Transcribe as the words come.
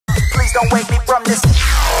please don't wake me from this.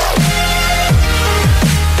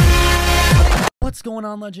 What's going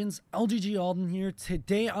on, legends? LGG Alden here.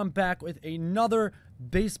 Today I'm back with another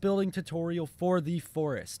base building tutorial for the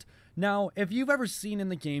forest. Now, if you've ever seen in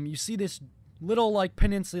the game, you see this little like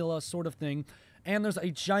peninsula sort of thing, and there's a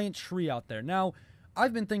giant tree out there. Now,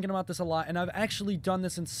 I've been thinking about this a lot, and I've actually done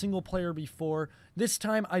this in single player before. This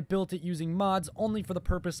time I built it using mods only for the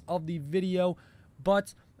purpose of the video,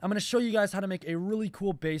 but I'm going to show you guys how to make a really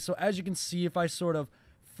cool base. So as you can see, if I sort of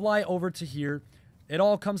fly over to here, it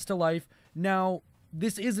all comes to life. Now,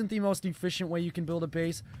 this isn't the most efficient way you can build a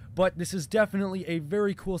base, but this is definitely a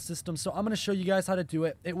very cool system. So I'm going to show you guys how to do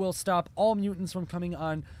it. It will stop all mutants from coming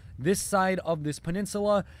on this side of this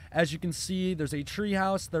peninsula. As you can see, there's a tree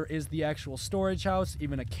house, there is the actual storage house,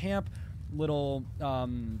 even a camp, little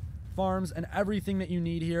farms, and everything that you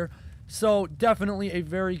need here. So definitely a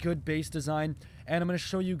very good base design, and I'm going to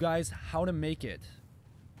show you guys how to make it.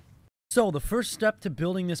 So the first step to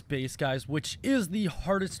building this base, guys, which is the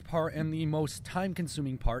hardest part and the most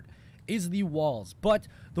time-consuming part, is the walls. But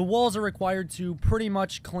the walls are required to pretty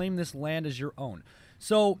much claim this land as your own.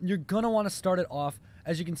 So you're going to want to start it off,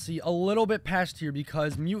 as you can see, a little bit past here,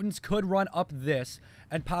 because mutants could run up this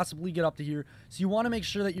and possibly get up to here. So you want to make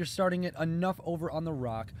sure that you're starting it enough over on the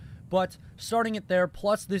rock. But starting it there,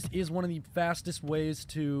 plus this is one of the fastest ways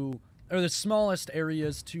to, or the smallest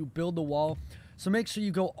areas to build the wall. So make sure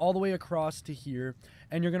you go all the way across to here,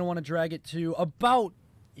 and you're going to want to drag it to about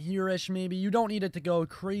here-ish maybe. You don't need it to go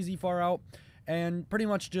crazy far out, and pretty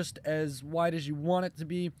much just as wide as you want it to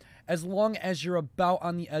be, as long as you're about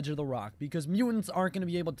on the edge of the rock, because mutants aren't going to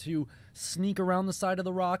be able to sneak around the side of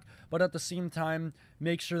the rock, but at the same time,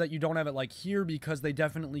 make sure that you don't have it like here, because they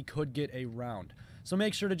definitely could get around. So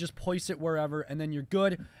make sure to just place it wherever, and then you're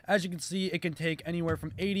good. As you can see, it can take anywhere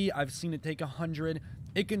from 80, I've seen it take 100,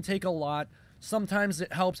 it can take a lot. Sometimes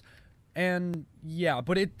it helps, and yeah,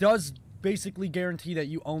 but it does basically guarantee that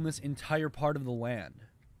you own this entire part of the land.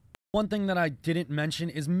 One thing that I didn't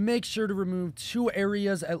mention is make sure to remove 2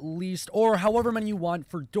 areas at least, or however many you want,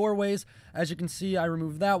 for doorways. As you can see, I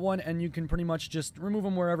removed that one, and you can pretty much just remove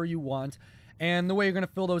them wherever you want. And the way you're going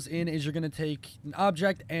to fill those in is you're going to take an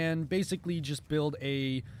object and basically just build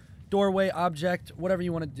a doorway object, whatever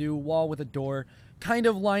you want to do, wall with a door. Kind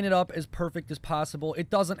of line it up as perfect as possible.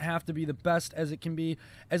 It doesn't have to be the best as it can be,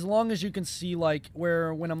 as long as you can see, like,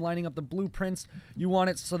 where when I'm lining up the blueprints, you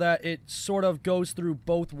want it so that it sort of goes through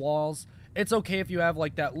both walls. It's okay if you have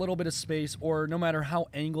like that little bit of space, or no matter how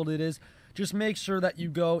angled it is, just make sure that you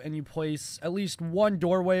go and you place at least one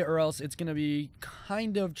doorway, or else it's going to be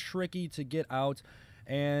kind of tricky to get out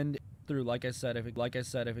and through. Like I said, if it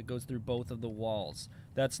goes through both of the walls,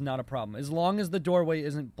 that's not a problem, as long as the doorway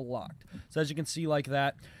isn't blocked. So as you can see, like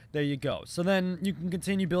that, there you go. So then you can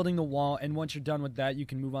continue building the wall, and once you're done with that, you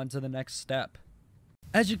can move on to the next step.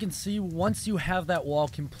 As you can see, once you have that wall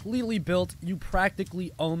completely built, you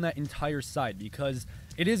practically own that entire side, because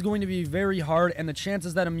it is going to be very hard, and the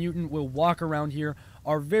chances that a mutant will walk around here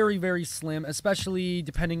are very, very slim, especially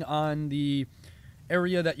depending on the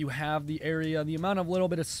area that you have, the amount of little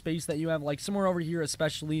bit of space that you have, like somewhere over here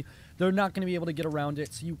especially, they're not going to be able to get around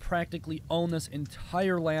it. So you practically own this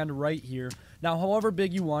entire land right here. Now, however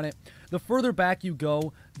big you want it, the further back you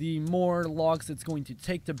go, the more logs it's going to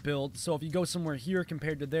take to build. So if you go somewhere here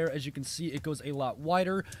compared to there, as you can see, it goes a lot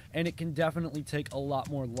wider, and it can definitely take a lot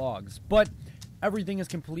more logs. But everything is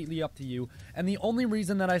completely up to you. And the only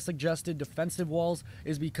reason that I suggested defensive walls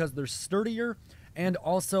is because they're sturdier. And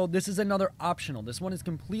also, this is another optional. This one is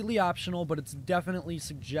completely optional, but it's definitely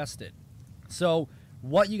suggested. So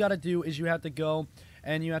what you got to do is you have to go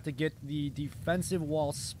and you have to get the defensive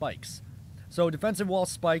wall spikes. So defensive wall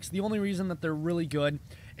spikes, the only reason that they're really good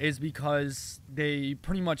is because they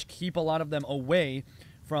pretty much keep a lot of them away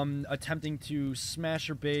from attempting to smash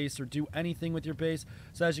your base or do anything with your base.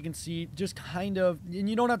 So as you can see, just kind of, and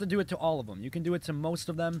you don't have to do it to all of them. You can do it to most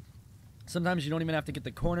of them. Sometimes you don't even have to get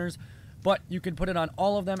the corners, but you can put it on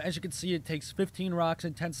all of them. As you can see, it takes 15 rocks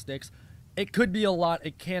and 10 sticks. It could be a lot.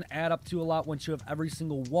 It can add up to a lot once you have every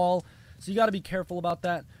single wall. So you got to be careful about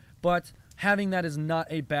that. But having that is not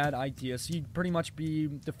a bad idea. So you'd pretty much be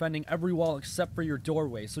defending every wall except for your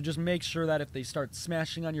doorway. So just make sure that if they start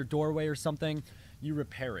smashing on your doorway or something, you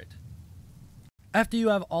repair it. After you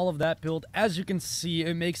have all of that built, as you can see,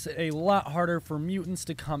 it makes it a lot harder for mutants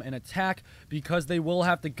to come and attack, because they will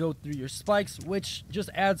have to go through your spikes, which just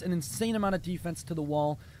adds an insane amount of defense to the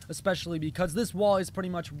wall, especially because this wall is pretty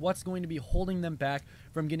much what's going to be holding them back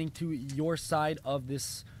from getting to your side of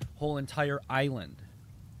this whole entire island.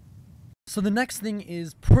 So the next thing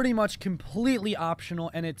is pretty much completely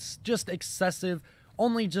optional, and it's just excessive.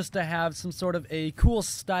 only just to have some sort of a cool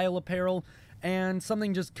style apparel and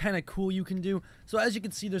something just kind of cool you can do. So as you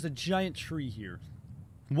can see, there's a giant tree here.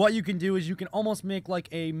 What you can do is you can almost make like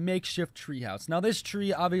a makeshift treehouse. Now this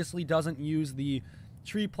tree obviously doesn't use the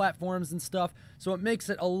tree platforms and stuff, so it makes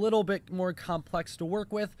it a little bit more complex to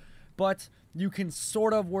work with, but you can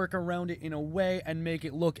sort of work around it in a way and make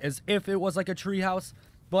it look as if it was like a treehouse.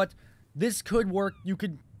 But this could work. You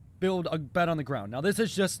could build a bed on the ground. Now this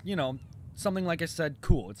is just, you know, something, like I said,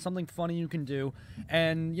 cool. It's something funny you can do,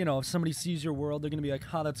 and you know, if somebody sees your world, they're gonna be like,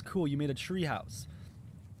 "Ha, that's cool, you made a treehouse."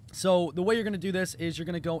 So the way you're gonna do this is you're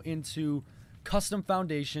gonna go into custom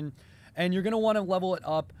foundation, and you're gonna want to level it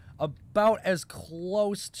up about as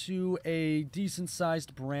close to a decent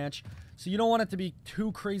sized branch. So you don't want it to be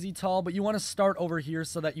too crazy tall, but you want to start over here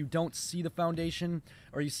so that you don't see the foundation,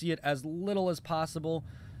 or you see it as little as possible.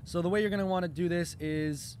 So the way you're gonna want to do this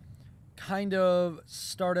is kind of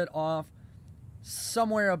start it off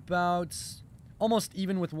somewhere about almost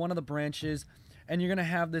even with one of the branches, and you're gonna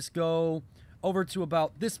have this go over to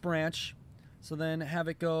about this branch. So then have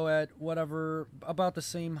it go at whatever, about the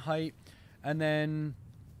same height, and then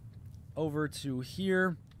over to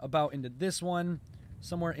here, about into this one,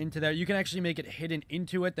 somewhere into there. You can actually make it hidden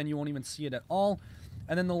into it, then you won't even see it at all.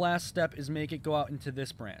 And then the last step is make it go out into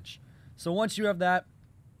this branch. So once you have that,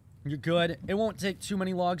 you're good. It won't take too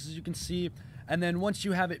many logs, as you can see. And then once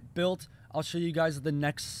you have it built, I'll show you guys the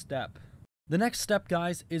next step. The next step,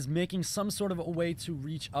 guys, is making some sort of a way to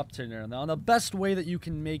reach up to there. Now, the best way that you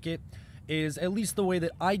can make it is, at least the way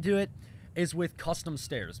that I do it, is with custom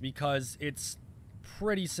stairs, because it's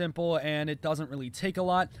pretty simple and it doesn't really take a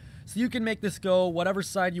lot. So you can make this go whatever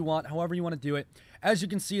side you want, however you want to do it. As you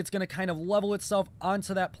can see, it's going to kind of level itself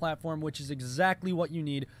onto that platform, which is exactly what you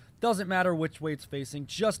need. Doesn't matter which way it's facing,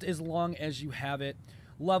 just as long as you have it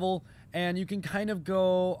level. And you can kind of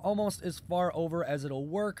go almost as far over as it'll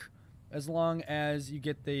work, as long as you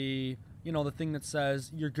get the, you know, the thing that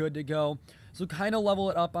says you're good to go. So kind of level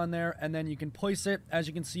it up on there, and then you can place it. As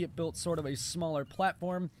you can see, it built sort of a smaller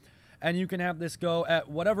platform, and you can have this go at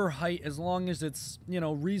whatever height, as long as it's, you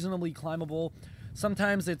know, reasonably climbable.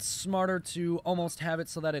 Sometimes it's smarter to almost have it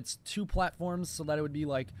so that it's two platforms, so that it would be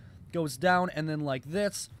like, goes down and then like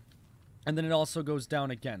this, and then it also goes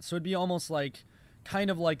down again. So it'd be almost like,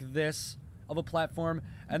 kind of like this of a platform,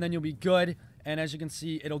 and then you'll be good. And as you can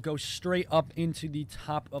see, it'll go straight up into the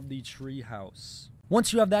top of the tree house.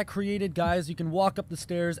 Once you have that created, guys, you can walk up the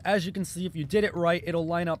stairs. As you can see, if you did it right, it'll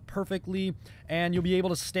line up perfectly, and you'll be able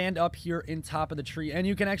to stand up here in top of the tree, and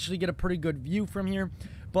you can actually get a pretty good view from here.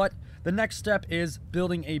 But the next step is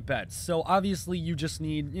building a bed. So obviously you just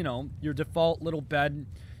need, you know, your default little bed,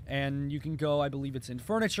 and you can go, I believe it's in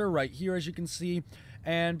furniture right here, as you can see,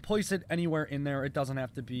 and place it anywhere in there. It doesn't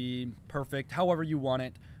have to be perfect, however you want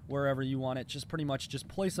it, wherever you want it. Just pretty much just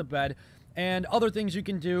place a bed. And other things you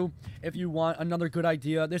can do if you want another good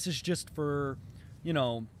idea. This is just for, you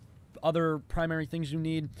know, other primary things you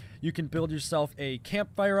need. You can build yourself a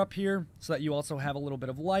campfire up here so that you also have a little bit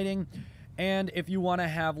of lighting. And if you want to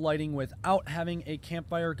have lighting without having a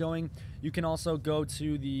campfire going, you can also go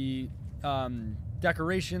to the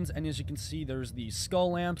decorations, and as you can see, there's the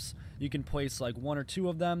skull lamps. You can place like one or two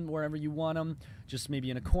of them wherever you want them, just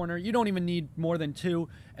maybe in a corner. You don't even need more than two,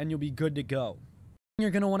 and you'll be good to go. What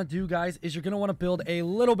you're going to want to do, guys, is you're going to want to build a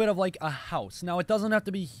little bit of like a house. Now, it doesn't have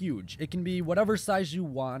to be huge. It can be whatever size you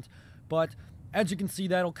want, but as you can see,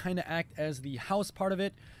 that'll kind of act as the house part of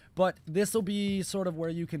it. But this will be sort of where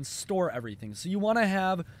you can store everything. So you want to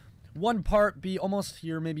have one part be almost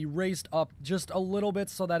here, maybe raised up just a little bit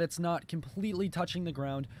so that it's not completely touching the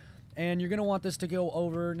ground. And you're going to want this to go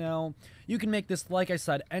over. Now, you can make this, like I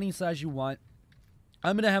said, any size you want.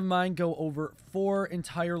 I'm going to have mine go over 4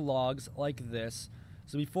 entire logs like this.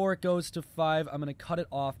 So before it goes to 5, I'm going to cut it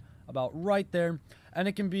off about right there. And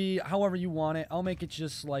it can be however you want it. I'll make it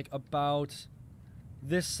just like about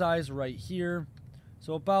this size right here.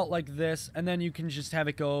 So about like this. And then you can just have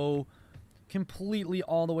it go completely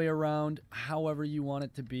all the way around however you want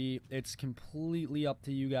it to be. It's completely up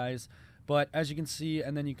to you guys. But as you can see,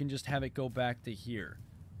 and then you can just have it go back to here.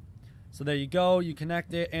 So there you go. You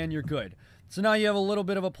connect it and you're good. So now you have a little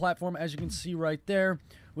bit of a platform, as you can see right there,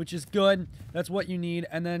 which is good. That's what you need.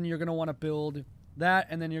 And then you're going to want to build that,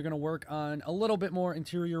 and then you're going to work on a little bit more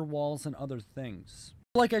interior walls and other things.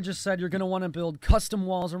 Like I just said, you're going to want to build custom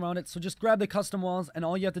walls around it. So just grab the custom walls, and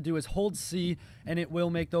all you have to do is hold C, and it will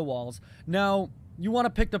make the walls. Now, you want to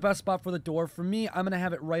pick the best spot for the door. For me, I'm going to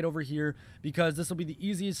have it right over here because this will be the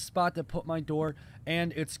easiest spot to put my door,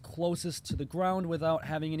 and it's closest to the ground without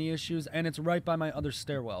having any issues, and it's right by my other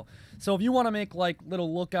stairwell. So if you want to make like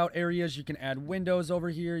little lookout areas, you can add windows over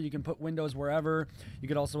here. You can put windows wherever. You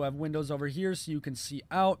could also have windows over here so you can see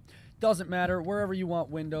out. Doesn't matter, wherever you want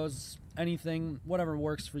windows, anything, whatever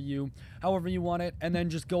works for you, however you want it, and then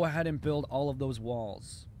just go ahead and build all of those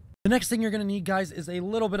walls. The next thing you're going to need, guys, is a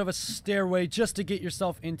little bit of a stairway just to get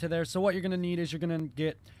yourself into there. So what you're going to need is you're going to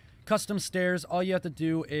get custom stairs. All you have to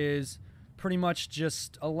do is pretty much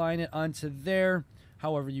just align it onto there,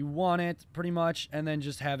 however you want it, pretty much, and then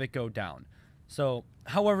just have it go down. So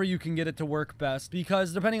however you can get it to work best,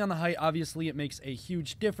 because depending on the height, obviously it makes a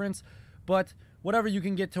huge difference, but whatever you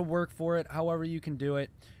can get to work for it, however you can do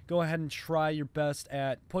it, go ahead and try your best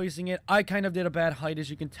at placing it. I kind of did a bad height, as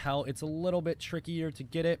you can tell. It's a little bit trickier to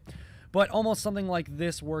get it, but almost something like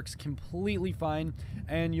this works completely fine,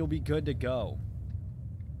 and you'll be good to go.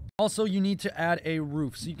 Also, you need to add a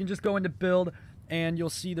roof. So you can just go into build, and you'll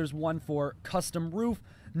see there's one for custom roof.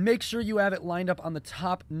 Make sure you have it lined up on the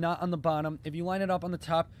top, not on the bottom. If you line it up on the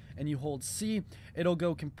top and you hold C, it'll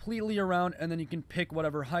go completely around, and then you can pick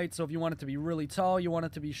whatever height. So if you want it to be really tall, you want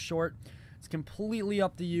it to be short, it's completely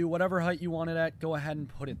up to you. Whatever height you want it at, go ahead and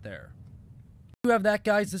put it there. You have that,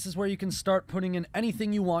 guys. This is where you can start putting in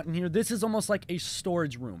anything you want in here. This is almost like a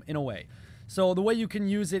storage room in a way. So the way you can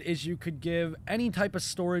use it is you could give any type of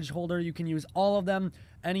storage holder. You can use all of them,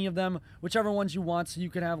 any of them, whichever ones you want. So you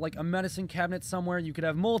could have like a medicine cabinet somewhere. You could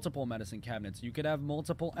have multiple medicine cabinets. You could have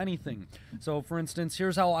multiple anything. So for instance,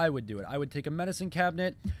 here's how I would do it. I would take a medicine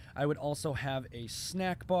cabinet. I would also have a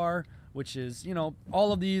snack bar, which is, you know,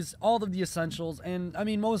 all of the essentials. And I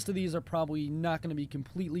mean, most of these are probably not going to be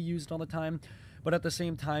completely used all the time, but at the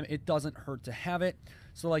same time, it doesn't hurt to have it.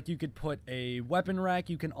 So like you could put a weapon rack.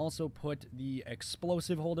 You can also put the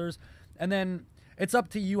explosive holders. And then it's up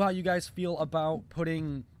to you how you guys feel about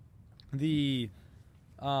putting the,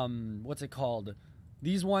 what's it called?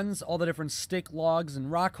 These ones, all the different stick, logs,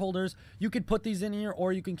 and rock holders. You could put these in here,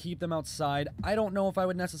 or you can keep them outside. I don't know if I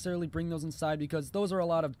would necessarily bring those inside, because those are a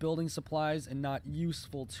lot of building supplies and not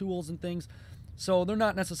useful tools and things. So they're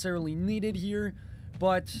not necessarily needed here,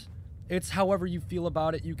 but it's however you feel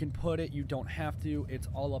about it. You can put it, you don't have to. It's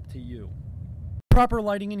all up to you. Proper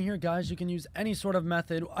lighting in here, guys, you can use any sort of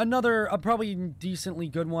method. Another, probably decently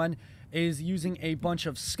good one, is using a bunch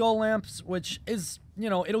of skull lamps, which is, you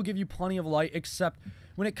know, it'll give you plenty of light, except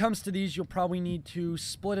when it comes to these, you'll probably need to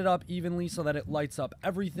split it up evenly so that it lights up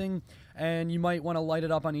everything, and you might want to light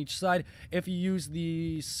it up on each side. If you use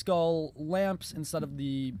the skull lamps instead of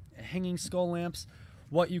the hanging skull lamps,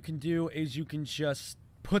 what you can do is you can just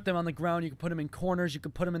put them on the ground. You can put them in corners, you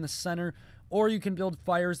can put them in the center, or you can build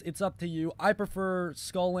fires. It's up to you. I prefer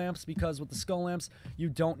skull lamps because with the skull lamps, you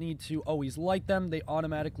don't need to always light them. They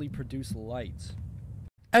automatically produce light.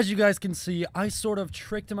 As you guys can see, I sort of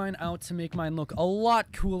tricked mine out to make mine look a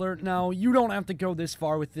lot cooler. Now, you don't have to go this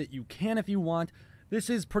far with it. You can if you want. This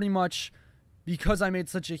is pretty much because I made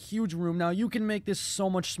such a huge room. Now, you can make this so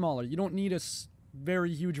much smaller. You don't need a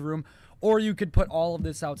very huge room, or you could put all of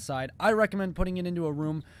this outside. I recommend putting it into a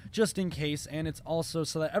room just in case, and it's also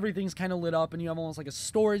so that everything's kind of lit up and you have almost like a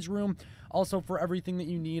storage room. Also for everything that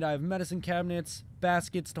you need, I have medicine cabinets,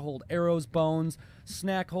 baskets to hold arrows, bones,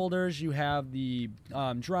 snack holders. You have the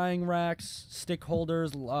drying racks, stick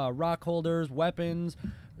holders, rock holders, weapons,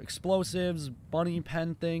 explosives, bunny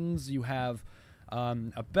pen things. You have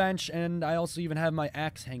a bench, and I also even have my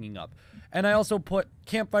axe hanging up. And I also put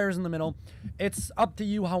campfires in the middle. It's up to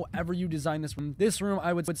you however you design this room. This room,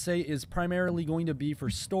 I would say, is primarily going to be for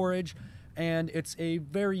storage, and it's a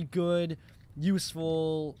very good,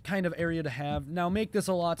 useful kind of area to have. Now, make this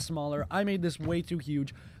a lot smaller. I made this way too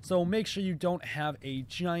huge, so make sure you don't have a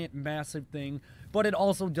giant, massive thing, but it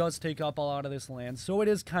also does take up a lot of this land, so it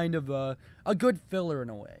is kind of a good filler in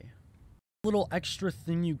a way. Little extra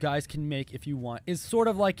thing you guys can make if you want is sort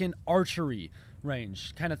of like an archery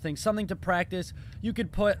range kind of thing, something to practice. You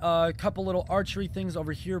could put a couple little archery things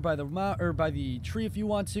over here by the tree if you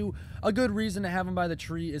want to. A good reason to have them by the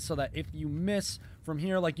tree is so that if you miss from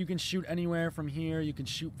here, like you can shoot anywhere from here, you can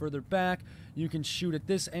shoot further back, you can shoot at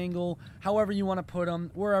this angle, however you want to put them,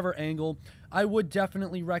 wherever angle. I would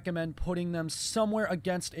definitely recommend putting them somewhere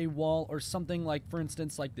against a wall or something, like for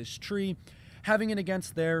instance like this tree. Having it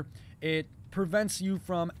against there, it prevents you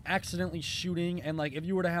from accidentally shooting, and like if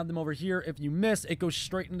you were to have them over here, if you miss, it goes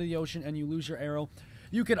straight into the ocean and you lose your arrow.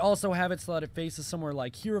 You could also have it so that it faces somewhere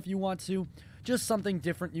like here if you want to. Just something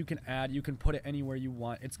different you can add. You can put it anywhere you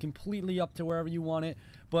want. It's completely up to wherever you want it,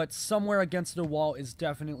 but somewhere against the wall is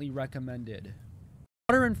definitely recommended.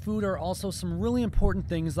 Water and food are also some really important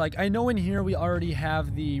things. Like, I know in here we already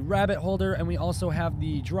have the rabbit holder and we also have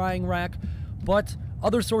the drying rack, but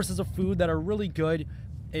other sources of food that are really good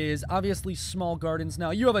is obviously small gardens.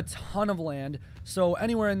 Now, you have a ton of land, so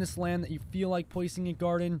anywhere in this land that you feel like placing a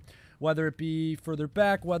garden, whether it be further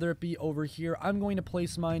back, whether it be over here, I'm going to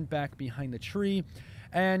place mine back behind the tree,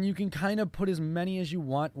 and you can kind of put as many as you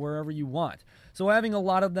want wherever you want. So having a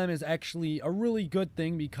lot of them is actually a really good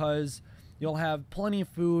thing, because you'll have plenty of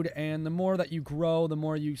food, and the more that you grow, the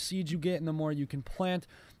more seeds you get, and the more you can plant.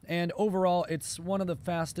 And overall, it's one of the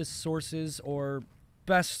fastest sources, or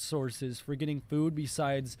best sources, for getting food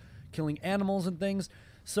besides killing animals and things.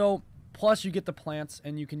 So, plus you get the plants,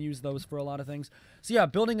 and you can use those for a lot of things. So yeah,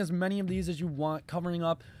 building as many of these as you want, covering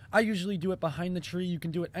up. I usually do it behind the tree. You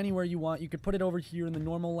can do it anywhere you want. You could put it over here in the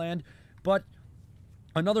normal land, but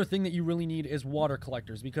another thing that you really need is water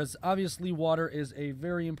collectors, because obviously water is a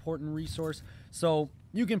very important resource. So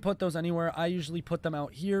you can put those anywhere. I usually put them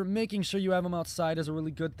out here. Making sure you have them outside is a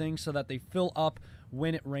really good thing, so that they fill up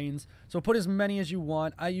when it rains. So put as many as you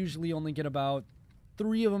want. I usually only get about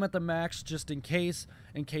 3 of them at the max, just in case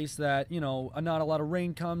that, you know, not a lot of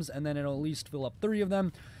rain comes, and then it'll at least fill up 3 of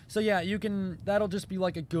them. So yeah, that'll just be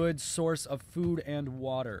like a good source of food and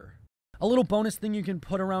water. A little bonus thing you can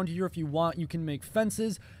put around here if you want, you can make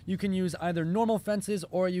fences. You can use either normal fences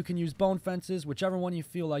or you can use bone fences, whichever one you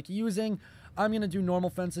feel like using. I'm going to do normal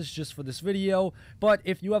fences just for this video, but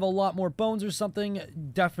if you have a lot more bones or something,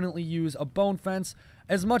 definitely use a bone fence.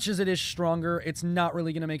 As much as it is stronger, it's not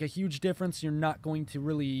really going to make a huge difference. You're not going to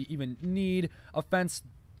really even need a fence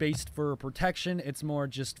based for protection. It's more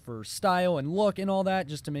just for style and look and all that,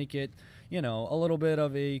 just to make it, you know, a little bit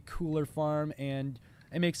of a cooler farm, and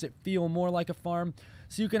it makes it feel more like a farm.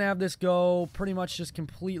 So you can have this go pretty much just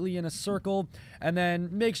completely in a circle, and then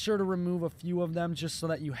make sure to remove a few of them just so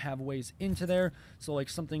that you have ways into there. So like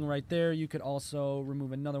something right there, you could also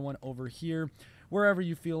remove another one over here, wherever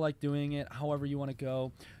you feel like doing it, however you want to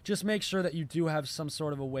go. Just make sure that you do have some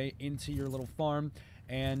sort of a way into your little farm,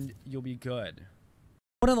 and you'll be good.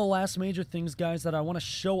 One of the last major things, guys, that I want to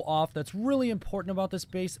show off that's really important about this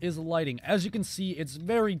base is lighting. As you can see, it's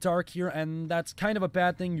very dark here, and that's kind of a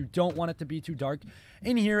bad thing. You don't want it to be too dark.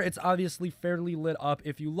 In here, it's obviously fairly lit up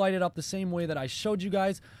if you light it up the same way that I showed you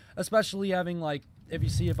guys, especially having, like,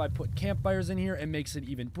 if I put campfires in here, it makes it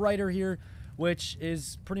even brighter here, which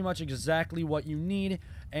is pretty much exactly what you need.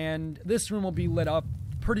 And this room will be lit up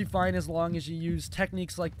pretty fine as long as you use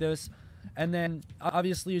techniques like this. And then,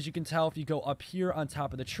 obviously, as you can tell, if you go up here on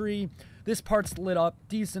top of the tree, this part's lit up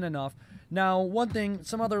decent enough. Now,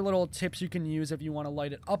 some other little tips you can use if you want to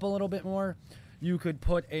light it up a little bit more. You could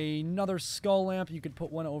put another skull lamp. You could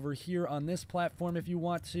put one over here on this platform if you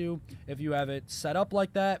want to, if you have it set up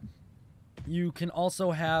like that. You can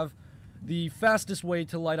also have the fastest way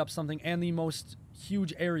to light up something, and the most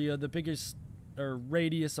huge area, the biggest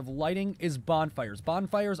radius of lighting, is bonfires.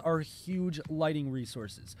 Bonfires are huge lighting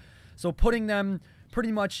resources. So putting them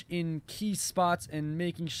pretty much in key spots and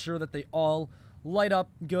making sure that they all light up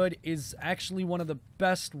good is actually one of the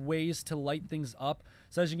best ways to light things up.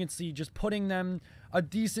 So as you can see, just putting them a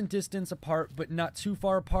decent distance apart, but not too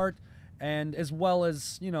far apart, and as well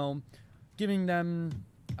as, you know, giving them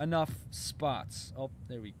enough spots. Oh,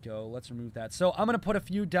 there we go. Let's remove that. So I'm going to put a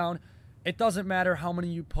few down. It doesn't matter how many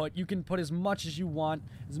you put. You can put as much as you want,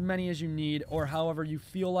 as many as you need, or however you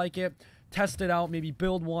feel like it. Test it out, maybe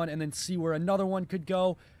build one, and then see where another one could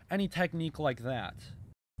go. Any technique like that.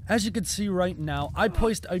 As you can see right now, I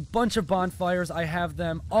placed a bunch of bonfires. I have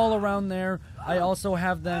them all around there. I also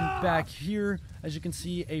have them back here. As you can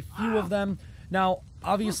see, a few of them. Now,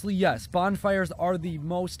 obviously, yes, bonfires are the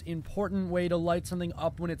most important way to light something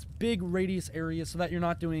up when it's big radius areas, so that you're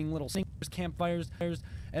not doing little campfires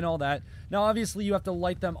and all that. Now, obviously, you have to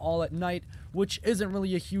light them all at night, which isn't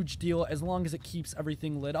really a huge deal as long as it keeps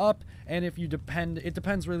everything lit up. And if you it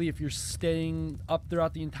depends really if you're staying up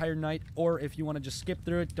throughout the entire night, or if you want to just skip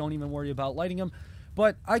through it, don't even worry about lighting them.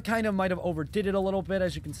 But I kind of might have overdid it a little bit.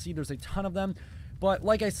 As you can see, there's a ton of them. But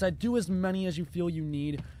like I said, do as many as you feel you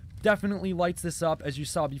need. Definitely lights this up. As you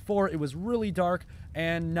saw before, it was really dark,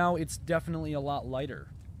 and now it's definitely a lot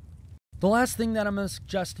lighter. The last thing that I'm going to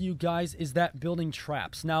suggest to you guys is that building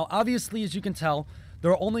traps. Now, obviously, as you can tell,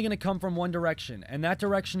 they're only going to come from one direction, and that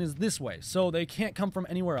direction is this way, so they can't come from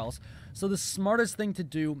anywhere else. So the smartest thing to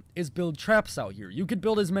do is build traps out here. You could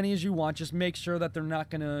build as many as you want, just make sure that they're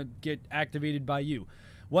not going to get activated by you.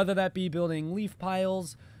 Whether that be building leaf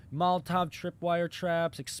piles, Molotov tripwire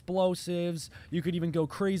traps, explosives. You could even go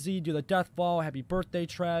crazy, do the death ball, happy birthday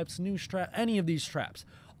traps, noose trap, any of these traps.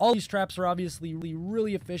 All these traps are obviously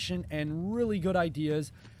really efficient and really good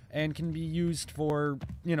ideas. and can be used for,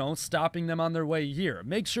 you know, stopping them on their way here.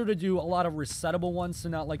 Make sure to do a lot of resettable ones, so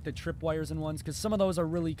not like the tripwires and ones, because some of those are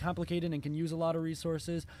really complicated and can use a lot of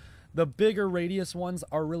resources. The bigger radius ones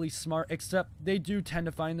are really smart, except they do tend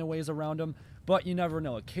to find their ways around them, but you never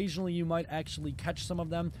know. Occasionally you might actually catch some of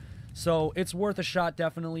them, so it's worth a shot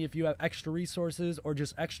definitely if you have extra resources or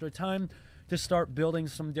just extra time to start building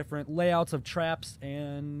some different layouts of traps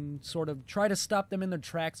and sort of try to stop them in their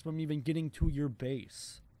tracks from even getting to your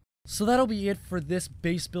base. So that'll be it for this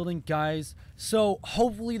base building, guys. So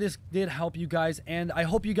hopefully this did help you guys, and I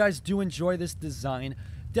hope you guys do enjoy this design.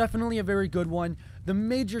 Definitely a very good one. The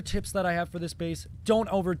major tips that I have for this base: don't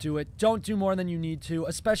overdo it. Don't do more than you need to,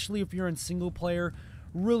 especially if you're in single player.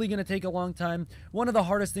 Really going to take a long time. One of the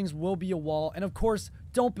hardest things will be a wall, and of course,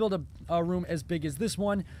 don't build a room as big as this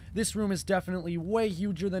one. This room is definitely way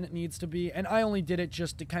huger than it needs to be, and I only did it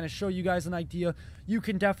just to kind of show you guys an idea. You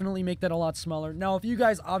can definitely make that a lot smaller. Now, if you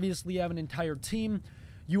guys obviously have an entire team,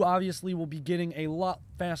 you obviously will be getting a lot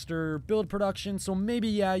faster build production, so maybe,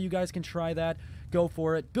 yeah, you guys can try that. Go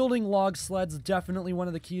for it. Building log sleds, definitely one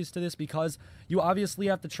of the keys to this, because you obviously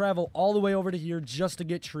have to travel all the way over to here just to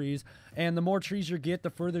get trees, and the more trees you get, the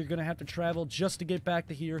further you're going to have to travel just to get back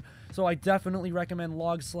to here. So I definitely recommend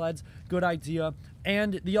log sleds. Good idea.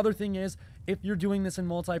 And the other thing is, if you're doing this in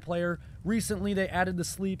multiplayer, recently they added the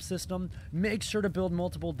sleep system. Make sure to build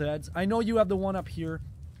multiple beds. I know you have the one up here,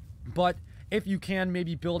 but if you can,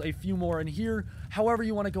 maybe build a few more in here. However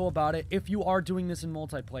you want to go about it, if you are doing this in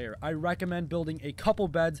multiplayer, I recommend building a couple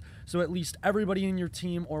beds, so at least everybody in your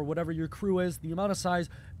team or whatever your crew is, the amount of size,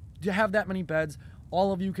 to have that many beds,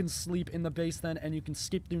 all of you can sleep in the base then, and you can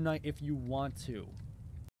skip through night if you want to.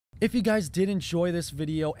 If you guys did enjoy this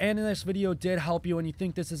video, and this video did help you, and you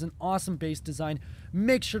think this is an awesome base design,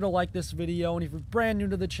 make sure to like this video, and if you're brand new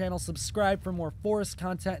to the channel, subscribe for more forest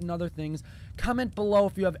content and other things. Comment below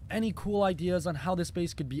if you have any cool ideas on how this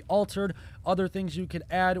base could be altered, other things you could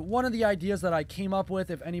add. One of the ideas that I came up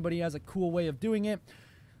with, if anybody has a cool way of doing it,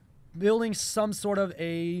 building some sort of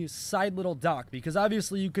a side little dock, because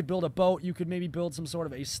obviously you could build a boat, you could maybe build some sort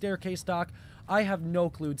of a staircase dock. I have no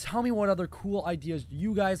clue. Tell me what other cool ideas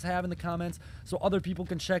you guys have in the comments so other people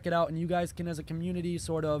can check it out, and you guys can, as a community,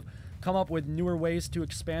 sort of come up with newer ways to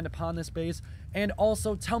expand upon this base. And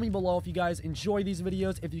also tell me below if you guys enjoy these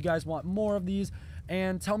videos, if you guys want more of these,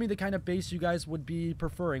 and tell me the kind of base you guys would be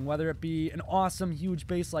preferring, whether it be an awesome huge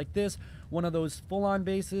base like this, one of those full-on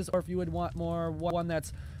bases, or if you would want more one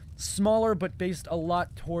that's smaller but based a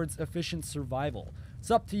lot towards efficient survival.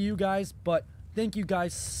 It's up to you guys, but thank you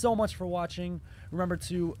guys so much for watching. Remember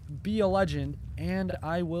to be a legend, and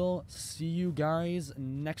I will see you guys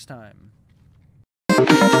next time.